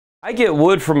I get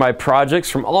wood for my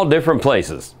projects from all different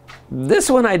places.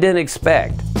 This one I didn't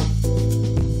expect.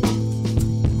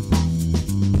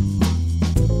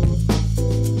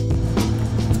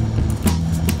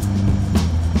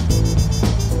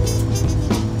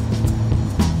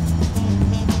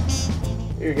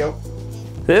 Here you go.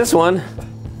 This one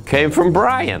came from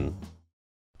Bryan.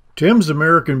 Tim's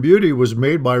American Beauty was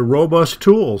made by Robust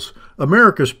Tools,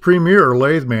 America's premier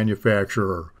lathe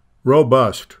manufacturer.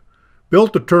 Robust.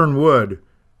 Built to turn wood.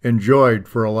 Enjoyed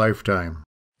for a lifetime.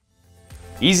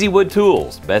 Easy Wood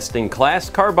Tools, best in class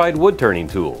carbide wood turning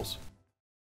tools.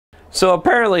 So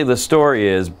apparently the story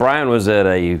is Bryan was at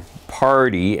a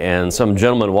party and some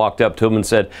gentleman walked up to him and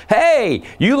said, "Hey,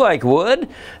 you like wood?"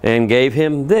 and gave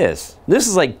him this. This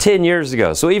is like 10 years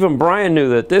ago, so even Bryan knew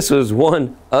that this was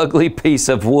one ugly piece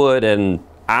of wood and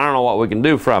I don't know what we can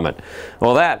do from it.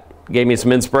 Well, that gave me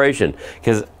some inspiration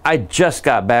because I just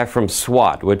got back from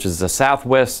SWAT, which is the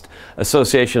Southwest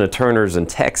Association of Turners in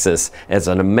Texas. It's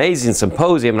an amazing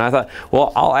symposium, and I thought,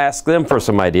 well, I'll ask them for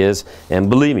some ideas, and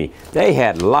believe me, they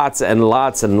had lots and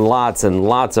lots and lots and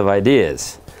lots of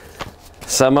ideas.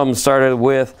 Some of them started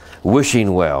with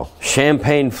wishing well,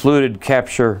 champagne fluted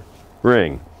capture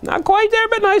ring. Not quite there,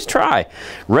 but nice try.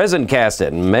 Resin cast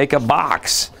it and make a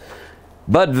box.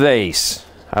 Bud vase.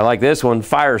 I like this one.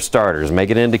 Fire starters, make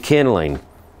it into kindling.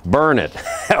 Burn it.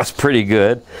 That was pretty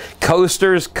good.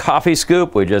 Coasters, coffee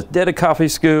scoop. We just did a coffee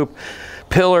scoop.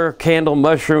 Pillar, candle,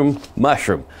 mushroom.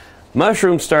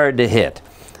 Mushroom started to hit.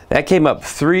 That came up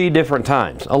 3 different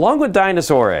times, along with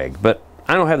dinosaur egg, but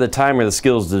I don't have the time or the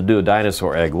skills to do a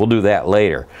dinosaur egg. We'll do that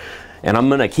later. And I'm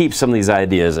gonna keep some of these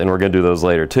ideas and we're gonna do those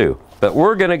later too. But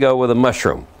we're gonna go with a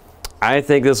mushroom. I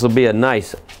think this will be a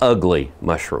nice, ugly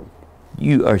mushroom.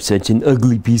 You are such an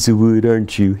ugly piece of wood,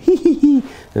 aren't you?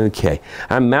 Okay,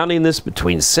 I'm mounting this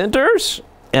between centers,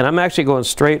 and I'm actually going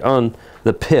straight on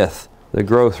the pith, the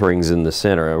growth rings in the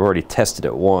center. I've already tested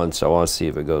it once, so I want to see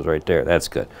if it goes right there. That's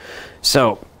good.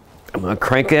 So I'm going to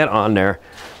crank that on there.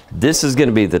 This is going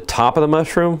to be the top of the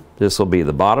mushroom. This will be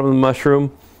the bottom of the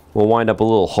mushroom. We'll wind up with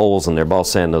little holes in there, but I'll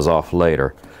sand those off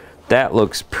later. That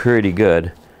looks pretty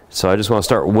good. So I just want to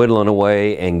start whittling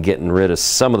away and getting rid of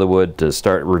some of the wood to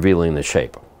start revealing the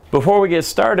shape. Before we get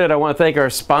started, I want to thank our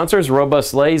sponsors,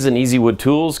 Robust Lathes and Easy Wood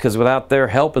Tools, because without their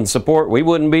help and support, we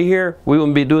wouldn't be here. We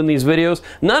wouldn't be doing these videos.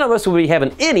 None of us would be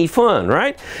having any fun,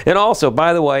 right? And also,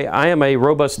 by the way, I am a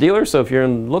Robust dealer, so if you're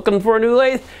looking for a new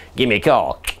lathe, give me a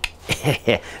call.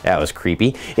 That was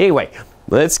creepy. Anyway,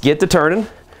 let's get to turning.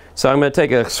 So I'm going to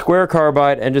take a square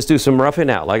carbide and just do some roughing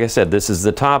out. Like I said, this is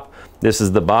the top, this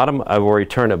is the bottom. I've already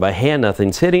turned it by hand,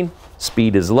 nothing's hitting.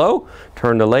 Speed is low.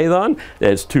 Turn the lathe on.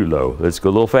 That's too low. Let's go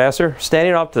a little faster.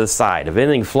 Standing off to the side. If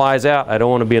anything flies out, I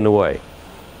don't want to be in the way.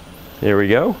 There we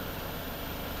go.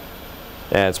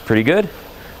 That's pretty good.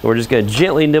 We're just going to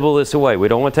gently nibble this away. We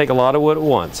don't want to take a lot of wood at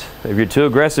once. If you're too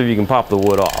aggressive, you can pop the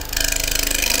wood off.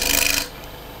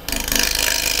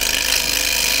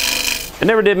 I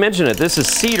never did mention it. This is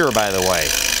cedar, by the way.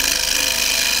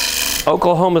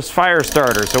 Oklahoma's fire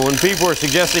starter. So when people were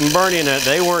suggesting burning it,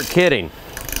 they weren't kidding.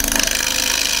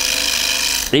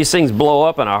 These things blow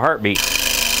up in a heartbeat.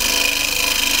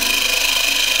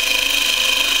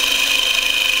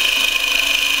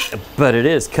 But it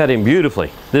is cutting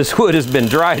beautifully. This wood has been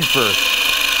dried for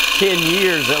 10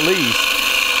 years at least.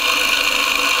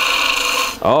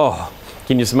 Oh.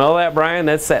 Can you smell that, Bryan?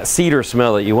 That's that cedar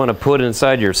smell that you want to put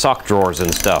inside your sock drawers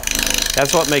and stuff.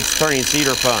 That's what makes turning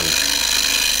cedar fun.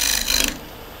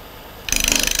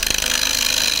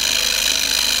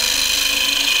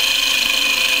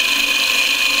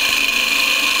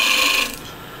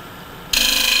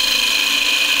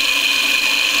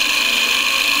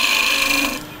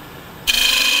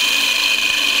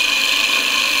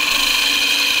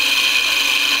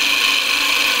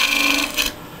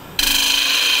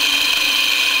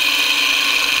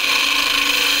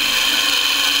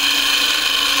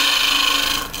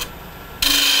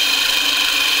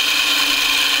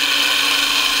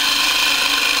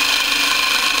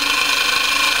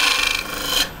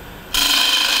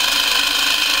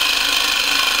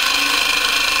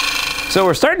 So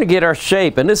we're starting to get our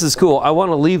shape, and this is cool. I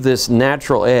want to leave this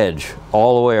natural edge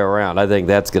all the way around. I think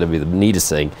that's going to be the neatest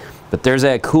thing. But there's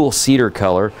that cool cedar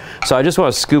color. So I just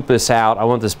want to scoop this out. I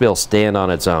want this to be able to stand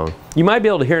on its own. You might be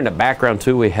able to hear in the background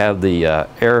too, we have the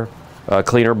air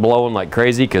cleaner blowing like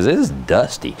crazy because it is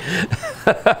dusty.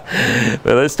 But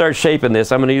let's start shaping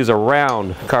this. I'm going to use a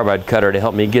round carbide cutter to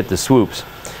help me get the swoops.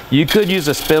 You could use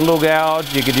a spindle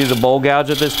gouge. You could use a bowl gouge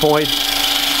at this point.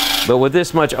 But with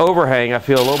this much overhang, I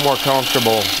feel a little more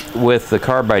comfortable with the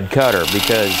carbide cutter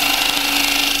because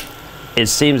it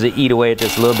seems to eat away at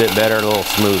this a little bit better, a little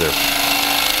smoother.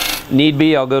 Need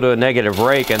be, I'll go to a negative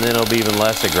rake and then it'll be even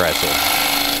less aggressive.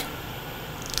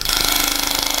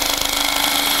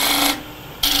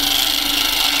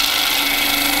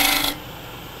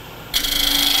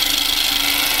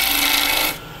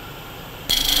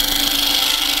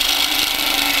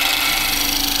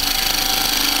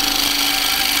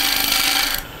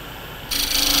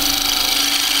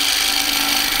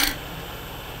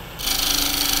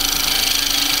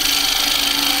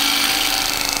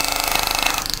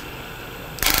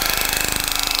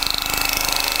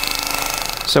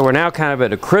 So we're now kind of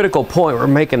at a critical point. We're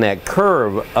making that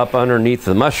curve up underneath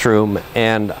the mushroom,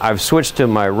 and I've switched to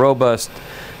my robust,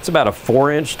 it's about a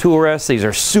 4-inch tool rest. These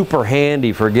are super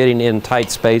handy for getting in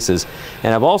tight spaces.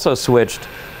 And I've also switched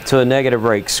to a negative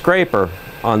rake scraper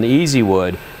on the easy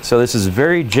wood. So this is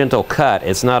very gentle cut.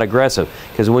 It's not aggressive.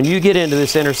 Because when you get into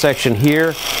this intersection here,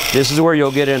 this is where you'll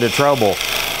get into trouble.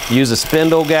 Use a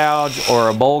spindle gouge or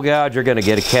a bowl gouge, you're going to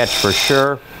get a catch for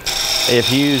sure.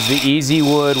 If you use the easy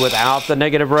wood without the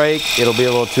negative rake, it'll be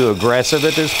a little too aggressive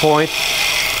at this point.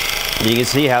 You can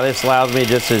see how this allows me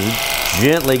just to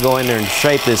gently go in there and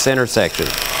shape this intersection.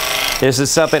 This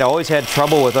is something I always had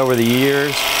trouble with over the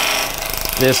years.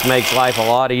 This makes life a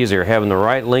lot easier, having the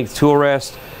right length tool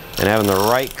rest and having the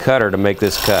right cutter to make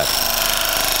this cut.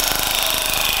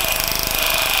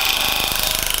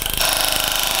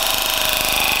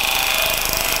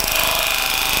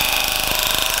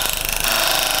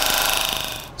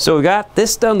 So we got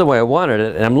this done the way I wanted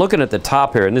it, and I'm looking at the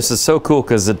top here, and this is so cool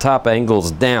because the top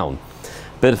angle's down.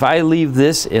 But if I leave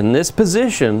this in this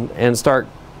position and start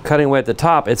cutting away at the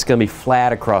top, it's going to be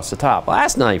flat across the top. Well,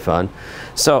 that's not any fun.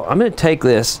 So I'm going to take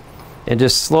this and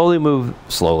just gently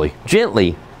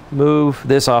move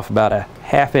this off about a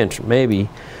 1/2 inch, maybe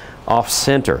off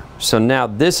center. So now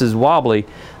this is wobbly.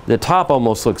 The top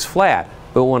almost looks flat,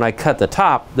 but when I cut the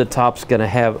top's going to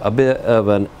have a bit of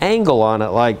an angle on it,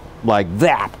 like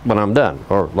that when I'm done,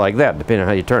 or like that, depending on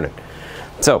how you turn it.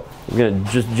 So we're going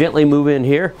to just gently move in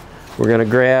here. We're going to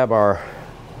grab our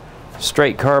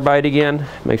straight carbide again,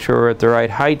 make sure we're at the right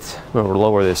height. I'm going to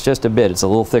lower this just a bit. It's a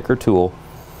little thicker tool.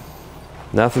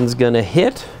 Nothing's going to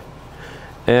hit.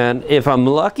 And if I'm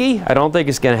lucky, I don't think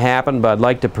it's going to happen, but I'd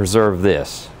like to preserve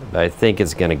this. I think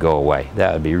it's going to go away.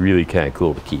 That would be really kind of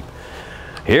cool to keep.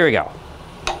 Here we go.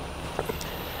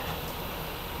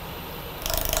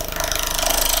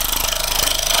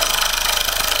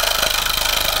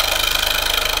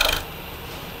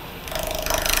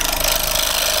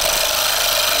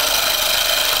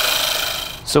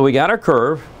 So we got our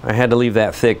curve. I had to leave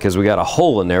that thick because we got a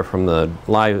hole in there from the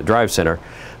live drive center.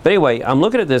 But anyway, I'm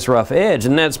looking at this rough edge,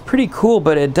 and that's pretty cool,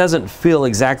 but it doesn't feel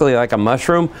exactly like a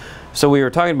mushroom. So we were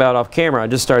talking about off camera, I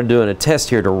just started doing a test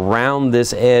here to round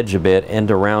this edge a bit and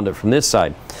to round it from this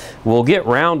side. We'll get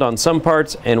round on some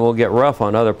parts and we'll get rough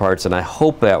on other parts, and I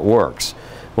hope that works.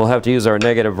 We'll have to use our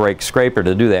negative rake scraper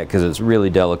to do that because it's really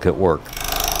delicate work.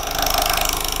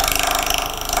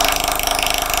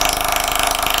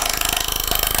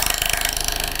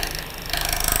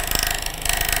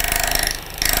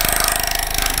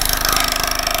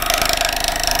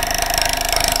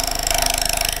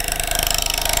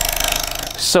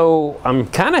 So I'm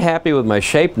kind of happy with my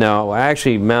shape now. I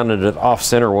actually mounted it off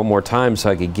center one more time so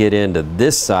I could get into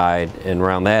this side and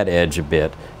around that edge a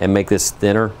bit and make this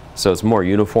thinner so it's more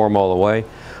uniform all the way.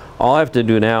 All I have to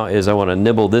do now is I want to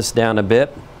nibble this down a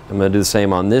bit. I'm going to do the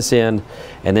same on this end,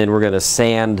 and then we're going to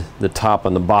sand the top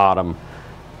and the bottom.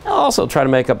 I'll also try to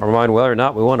make up our mind whether or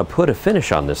not we want to put a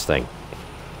finish on this thing.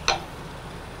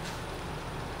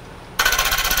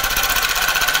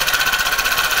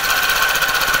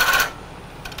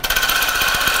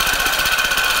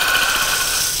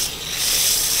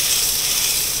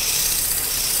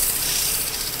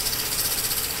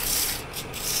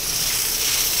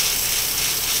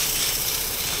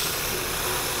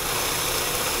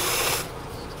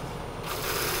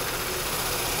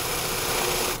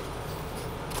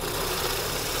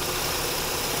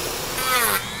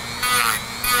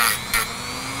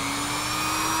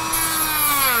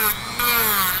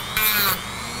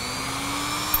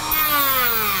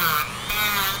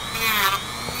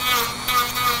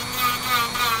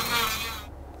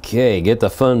 Okay, get the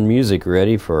fun music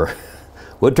ready for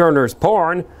Woodturners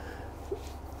porn.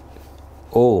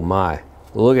 Oh my,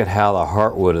 look at how the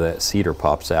heartwood of that cedar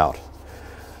pops out.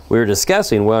 We were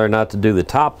discussing whether or not to do the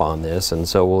top on this, and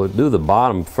so we'll do the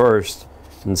bottom first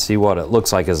and see what it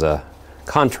looks like as a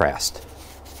contrast.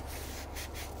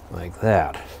 Like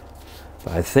that.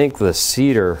 But I think the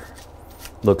cedar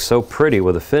looks so pretty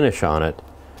with a finish on it.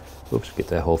 Oops, get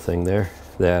that whole thing there.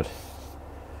 That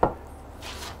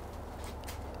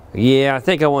Yeah, I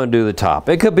think I want to do the top.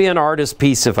 It could be an artist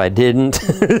piece if I didn't,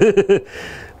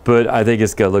 but I think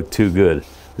it's gonna look too good.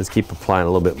 Let's keep applying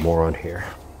a little bit more on here.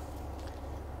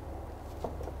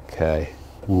 Okay.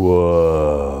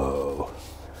 Whoa.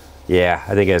 Yeah,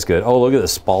 I think that's good. Oh, look at the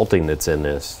spalting that's in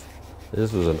this.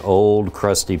 This was an old,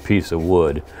 crusty piece of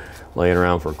wood laying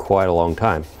around for quite a long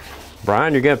time.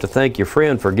 Brian, you're gonna have to thank your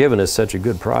friend for giving us such a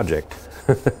good project.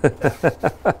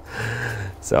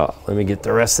 So let me get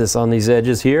the rest of this on these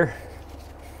edges here.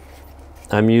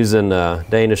 I'm using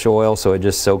Danish oil, so it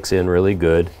just soaks in really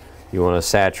good. You want to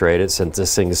saturate it since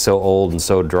this thing is so old and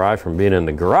so dry from being in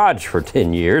the garage for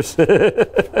 10 years.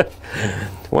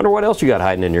 Wonder what else you got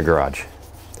hiding in your garage.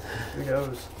 Who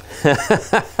knows?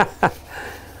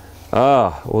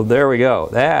 Oh, well, there we go.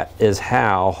 That is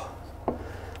how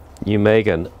you make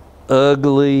an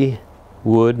ugly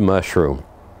wood mushroom.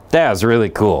 That was really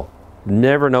cool.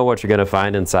 Never know what you're going to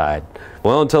find inside.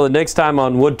 Well, until the next time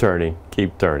on Wood Turning,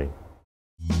 keep turning.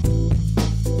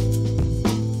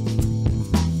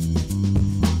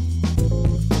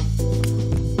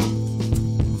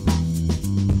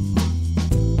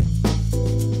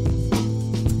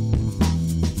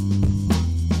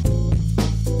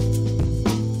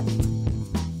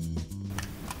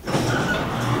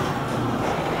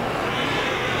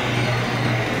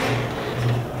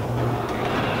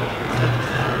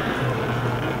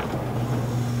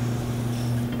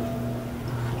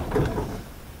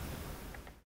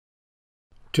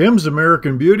 Tim's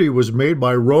American Beauty was made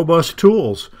by Robust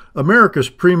Tools, America's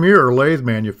premier lathe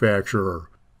manufacturer.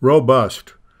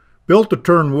 Robust. Built to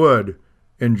turn wood.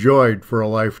 Enjoyed for a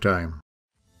lifetime.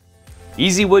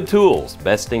 Easy Wood Tools,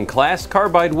 best in class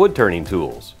carbide wood turning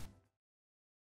tools.